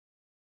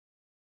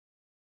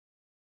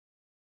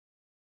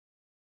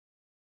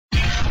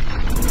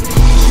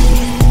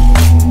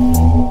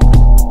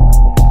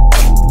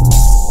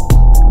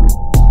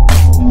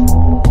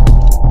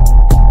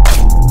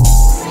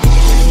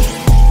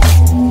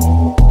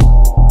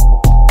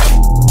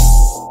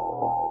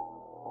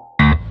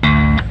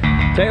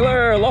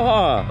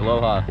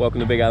Aloha. Welcome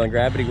to Big Island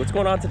Gravity. What's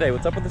going on today?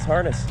 What's up with this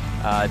harness?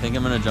 I think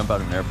I'm gonna jump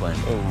out of an airplane.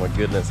 Oh my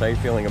goodness, how are you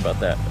feeling about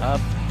that?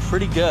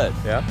 Pretty good.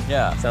 Yeah?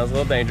 Yeah. Sounds a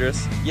little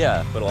dangerous.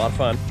 Yeah. But a lot of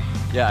fun.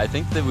 Yeah, I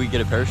think that we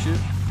get a parachute.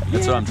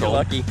 That's what I'm told.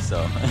 Lucky.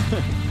 So.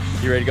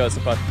 You ready to go have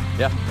some fun?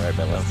 Yeah. All right,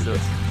 Ben, let's do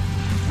this.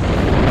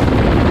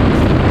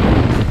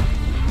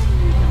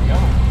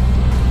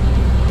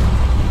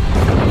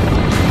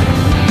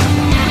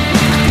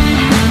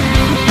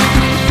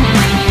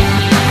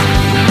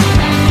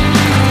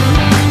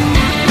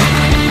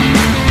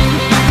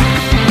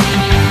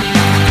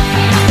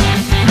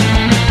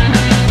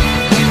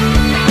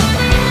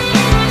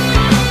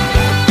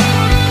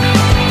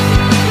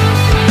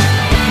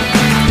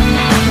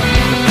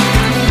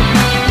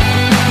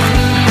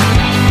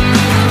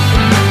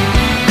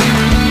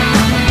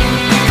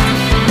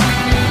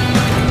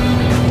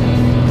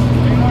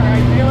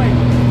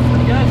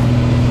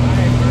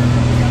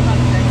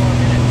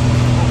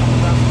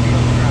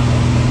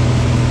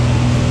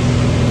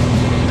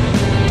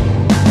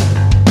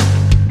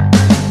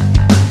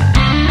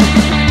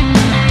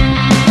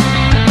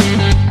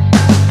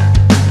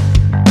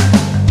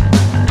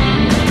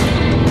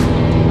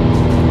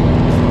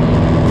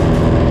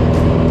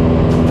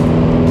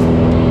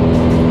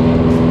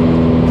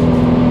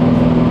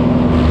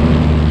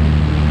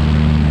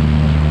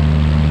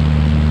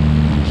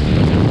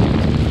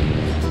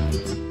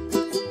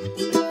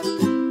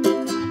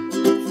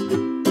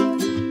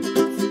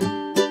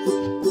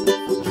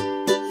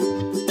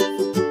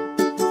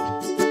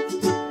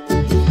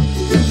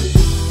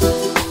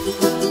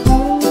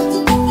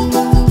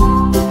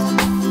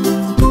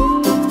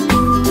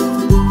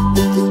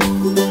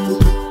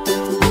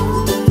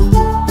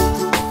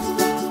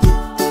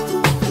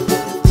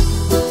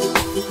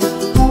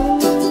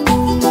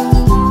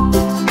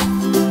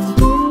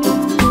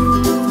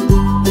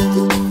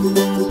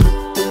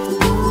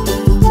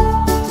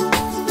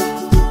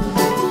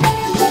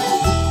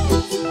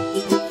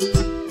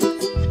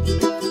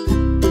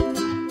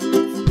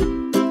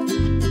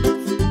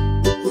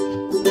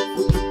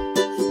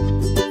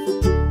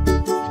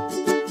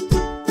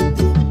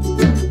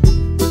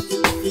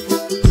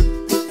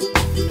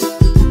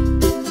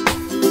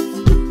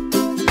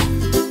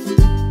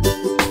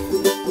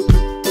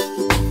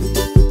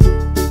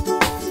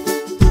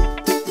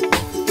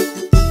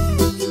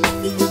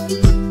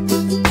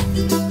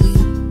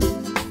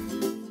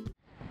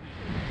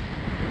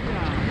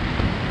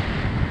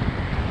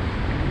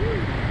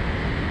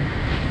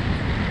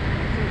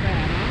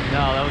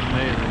 No, that was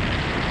amazing.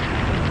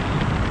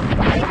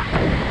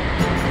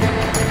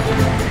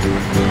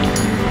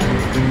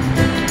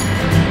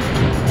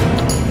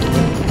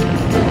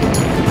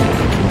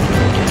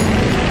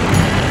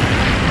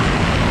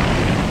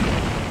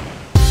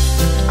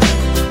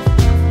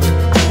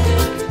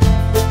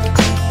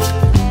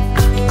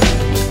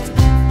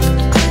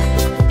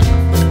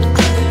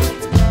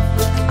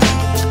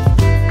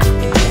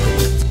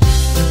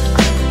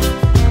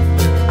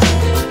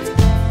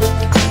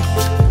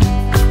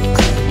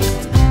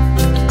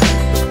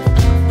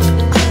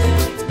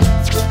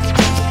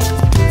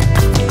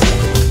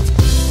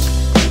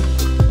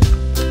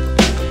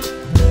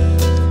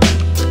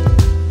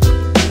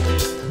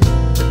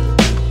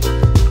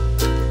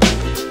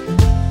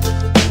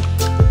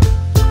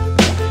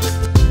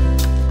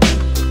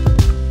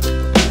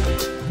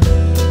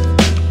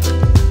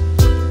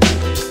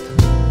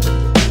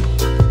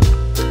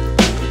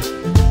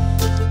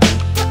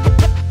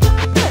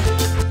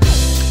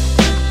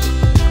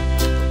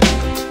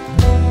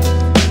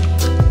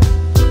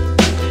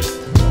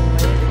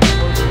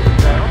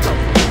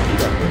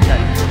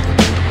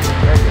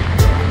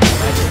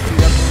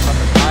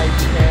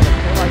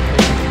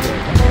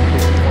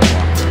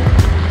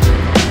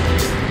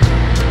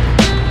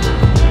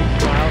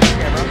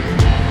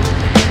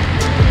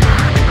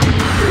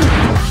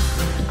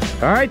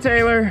 All right,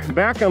 Taylor,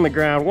 back on the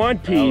ground, one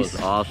piece. That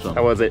was awesome.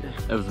 How was it?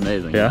 It was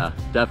amazing. Yeah?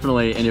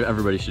 Definitely,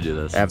 everybody should do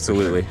this.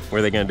 Absolutely. Where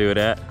are they gonna do it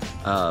at?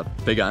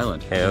 Big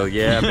Island. Hell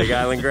yeah, Big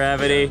Island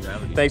Gravity.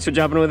 Thanks for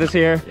jumping with us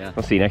here. Yeah.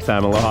 We'll see you next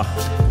time.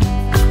 Aloha.